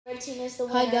Martinez the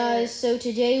winner. Hi guys, so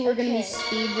today we're gonna be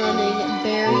speedrunning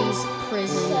Barry's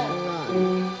Prison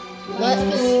Run.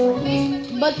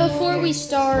 But before we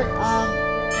start,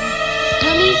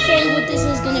 let me say what this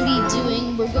is gonna be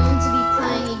doing. We're going to be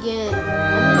playing again.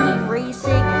 I'm gonna be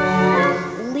racing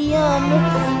Liam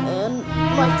and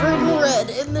my friend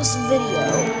Red in this video.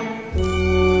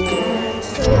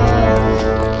 So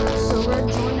Red,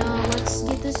 let's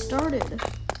get this started.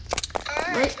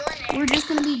 Right, we're just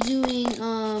gonna be doing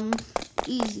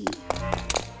easy.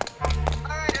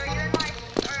 Alright, are you in my...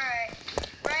 Alright.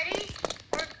 Ready?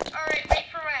 Alright, wait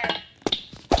for Red.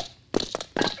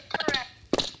 Wait for Red.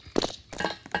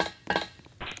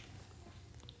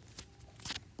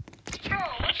 Bro,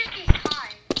 look at these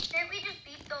times. Didn't we just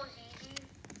beat those easy?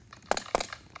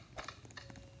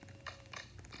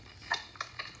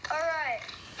 Alright.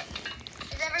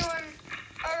 Is everyone...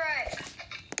 Alright.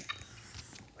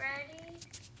 Ready?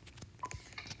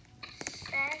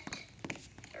 Set.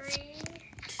 3,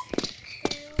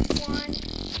 2, 1,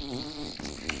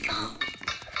 go!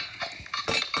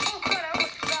 Oh god, I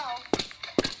almost fell.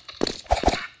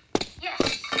 Yes!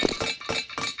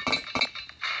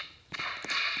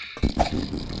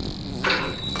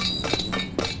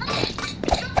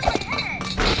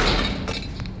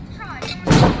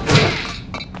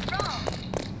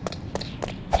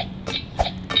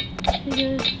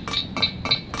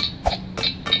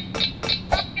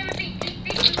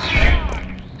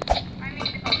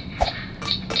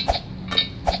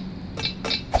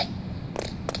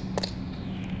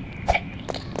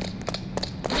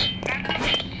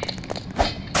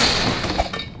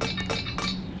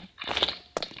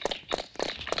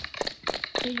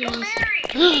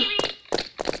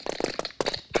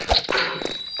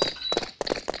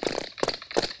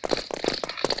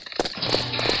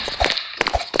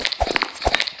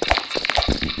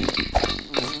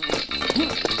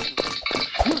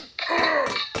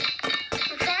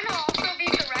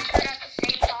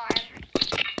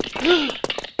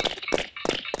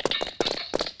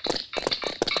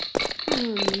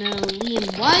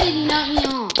 Why did he knock me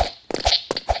off?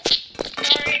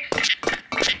 Sorry.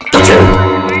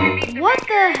 What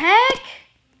the heck?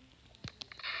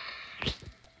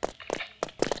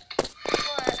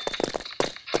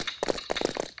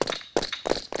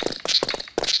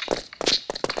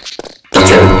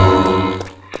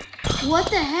 What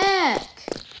the heck?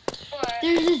 What?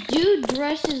 There's this dude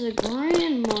dressed as a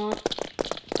grandma.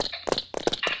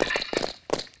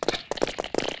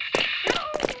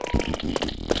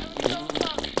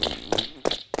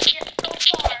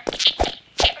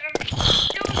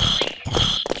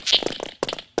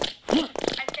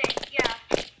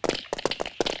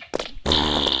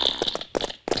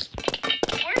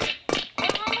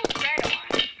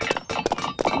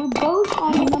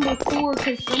 Number 4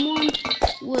 because someone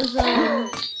was I'm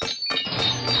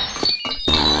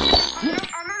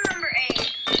on number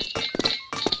 8.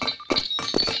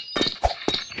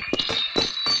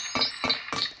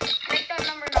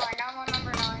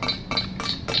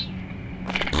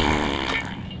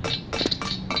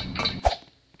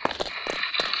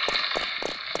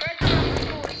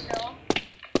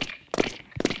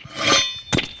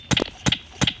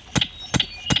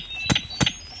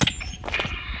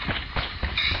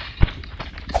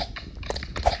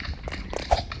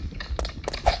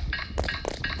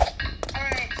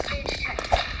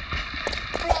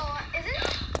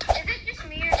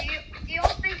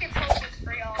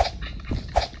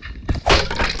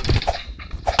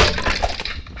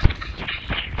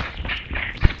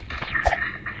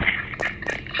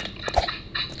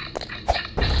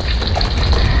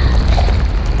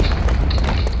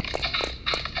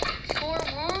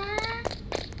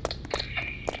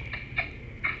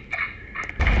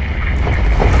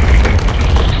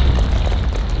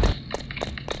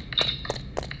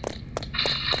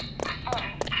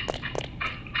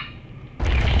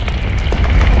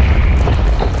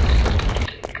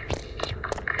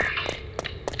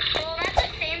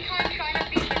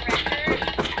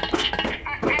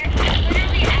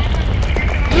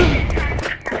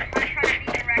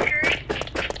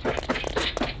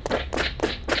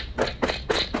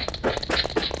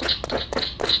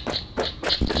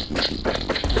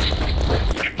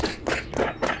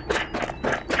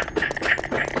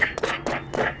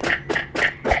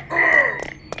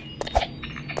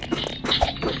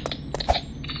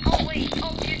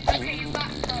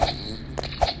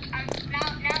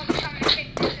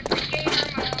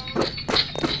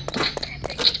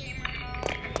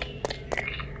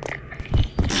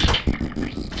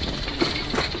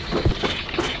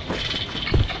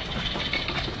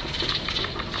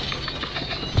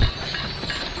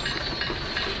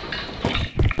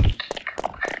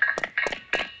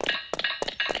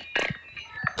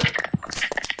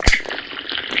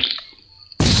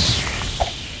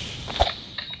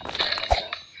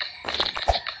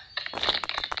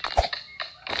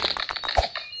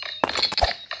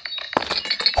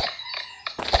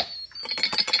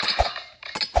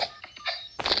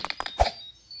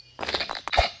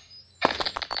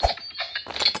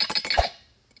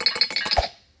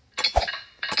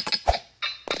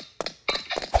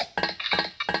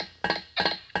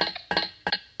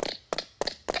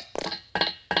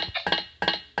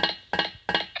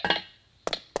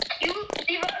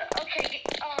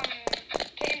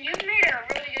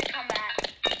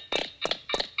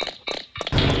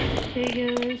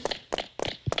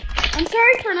 I'm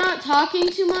sorry for not talking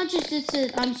too much. It's just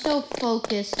that I'm so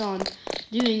focused on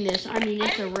doing this. I mean,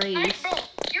 it's a race. Bro,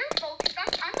 you're focused.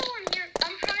 I'm the one here.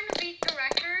 I'm trying to beat the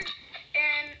record,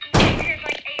 and mine is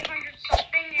like 800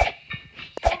 something. And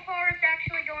so far, it's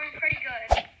actually going pretty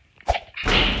good.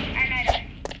 And I died.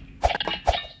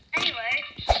 Anyway,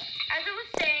 as I was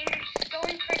saying, it's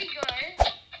going pretty good.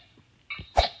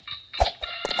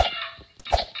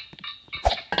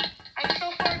 I've so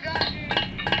far gotten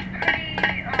pretty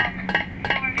far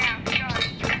down.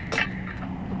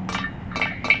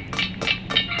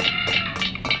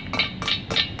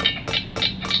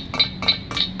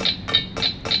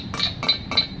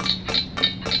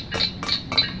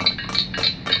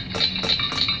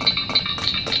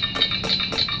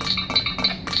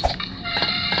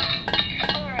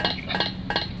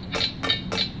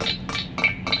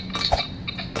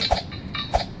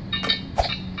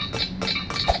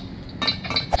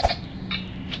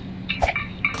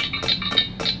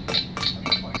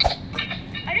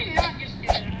 I did not just do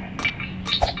that.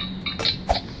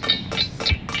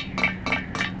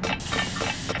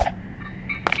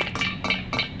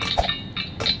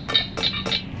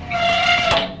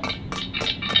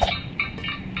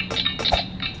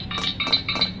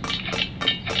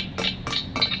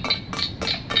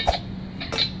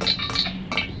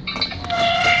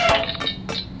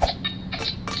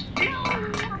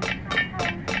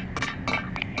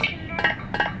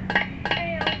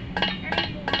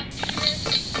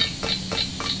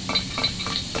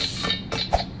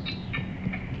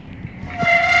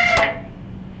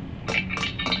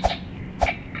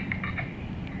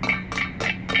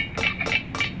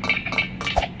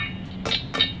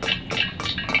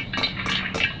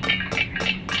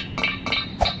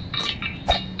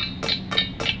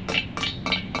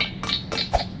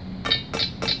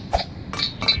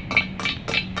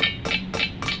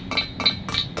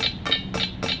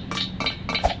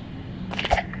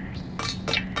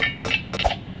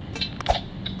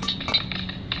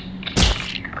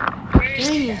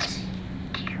 Dang it.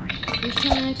 This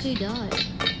time I actually died.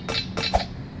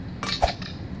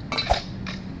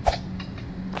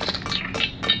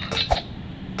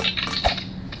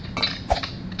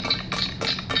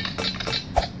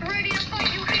 Ready to fight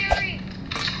you, Harry.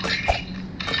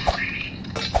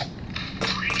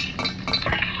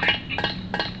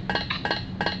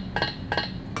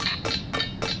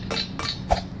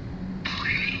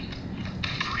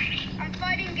 I'm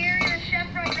fighting Gary the chef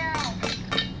right now.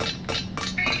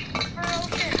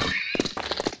 Ferocious.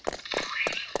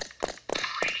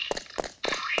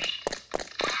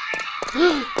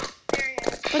 There he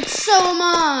is. But so am I.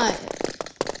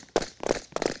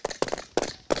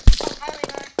 Highly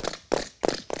high.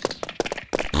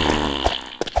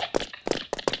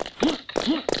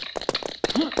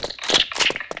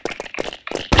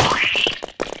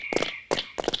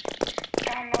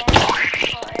 Down low,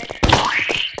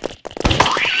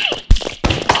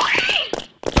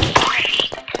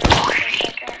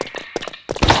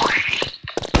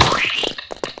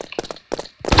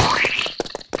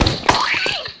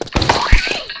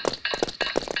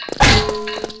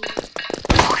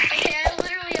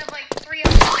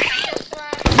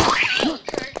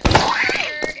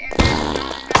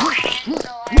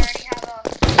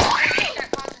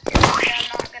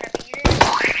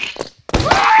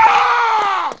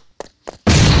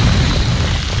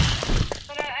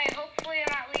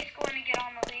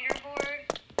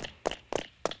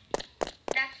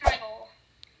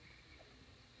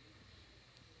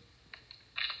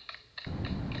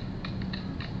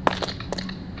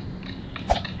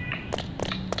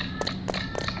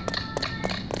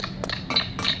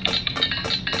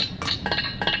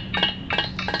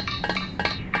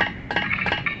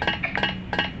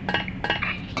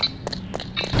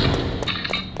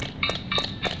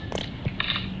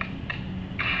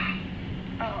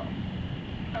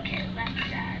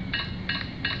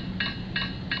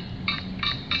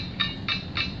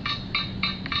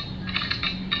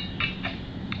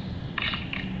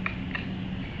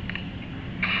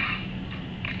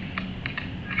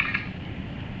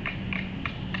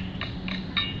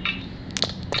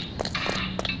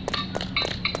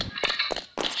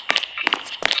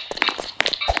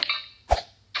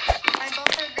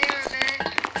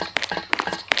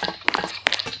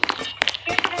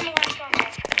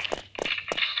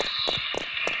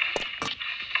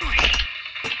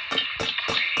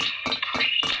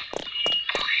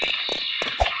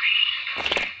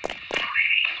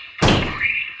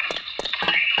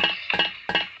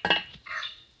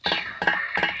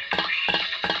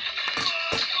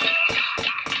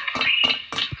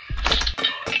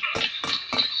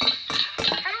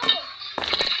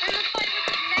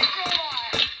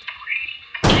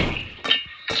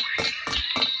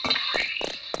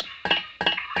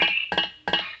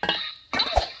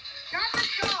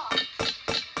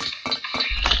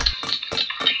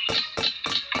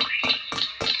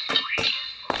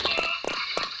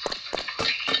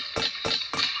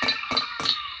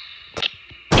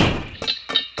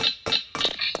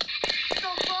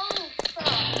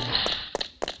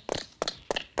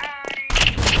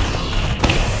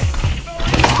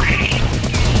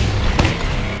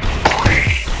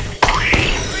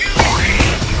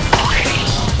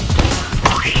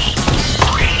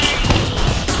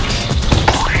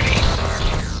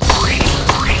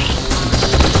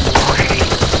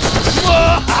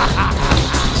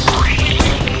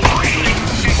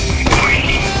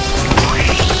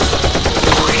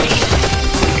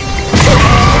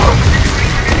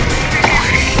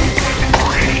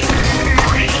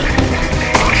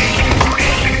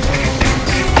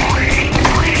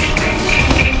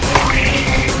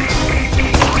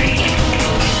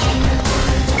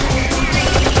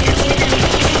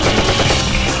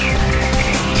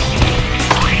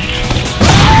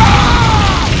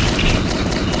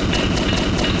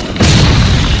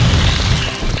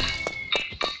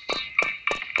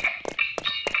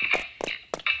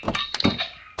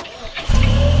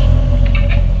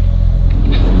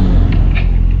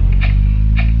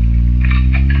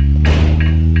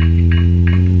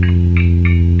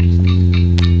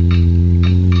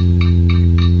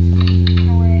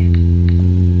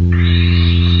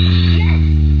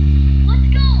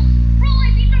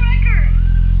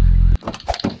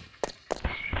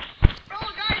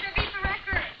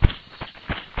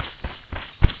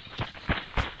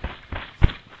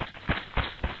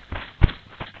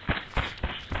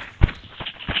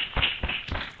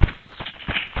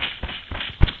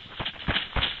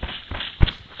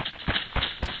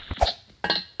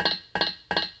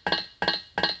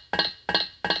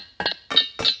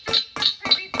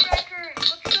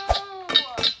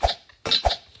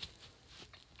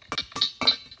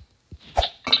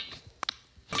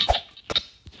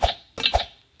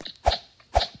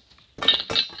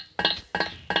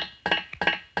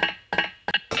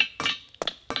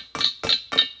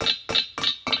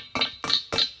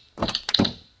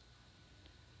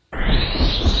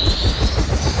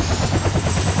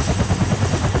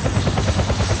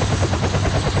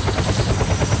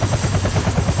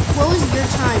 what was your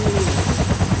time?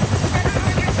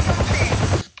 700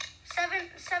 something.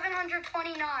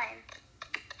 729.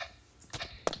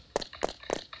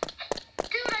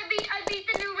 Dude, I beat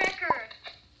the new record.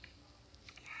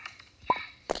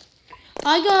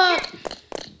 I got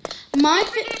my.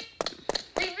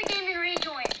 Leave the game and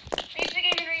rejoin. Leave the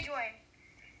game and rejoin.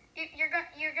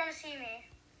 You're gonna see me.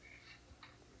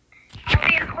 I'll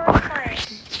be in first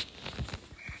place.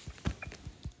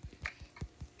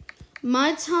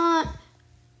 My time,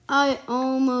 I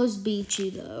almost beat you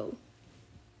though.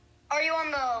 Are you on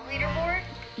the leaderboard?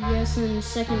 Yes, in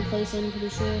second place, I'm pretty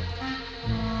sure.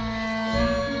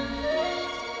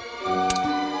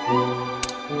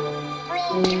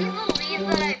 Bro, can you believe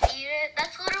that I beat it?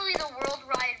 That's literally the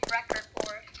worldwide record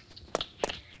for it.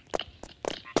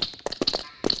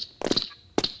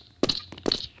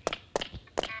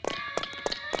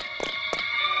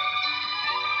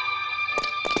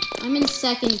 I'm in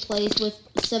second place with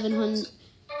 700.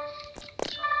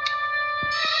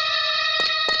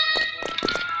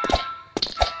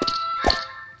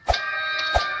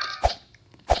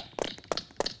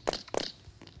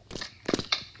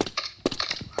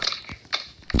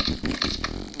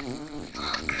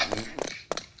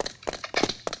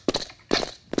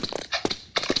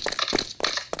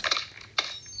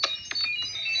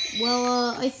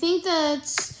 Well, I think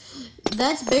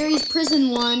that's Barry's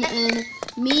Prison 1, and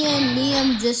me and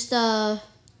Liam just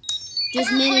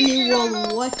made a new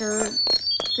world record.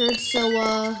 So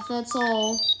that's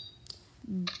all.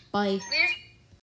 Bye.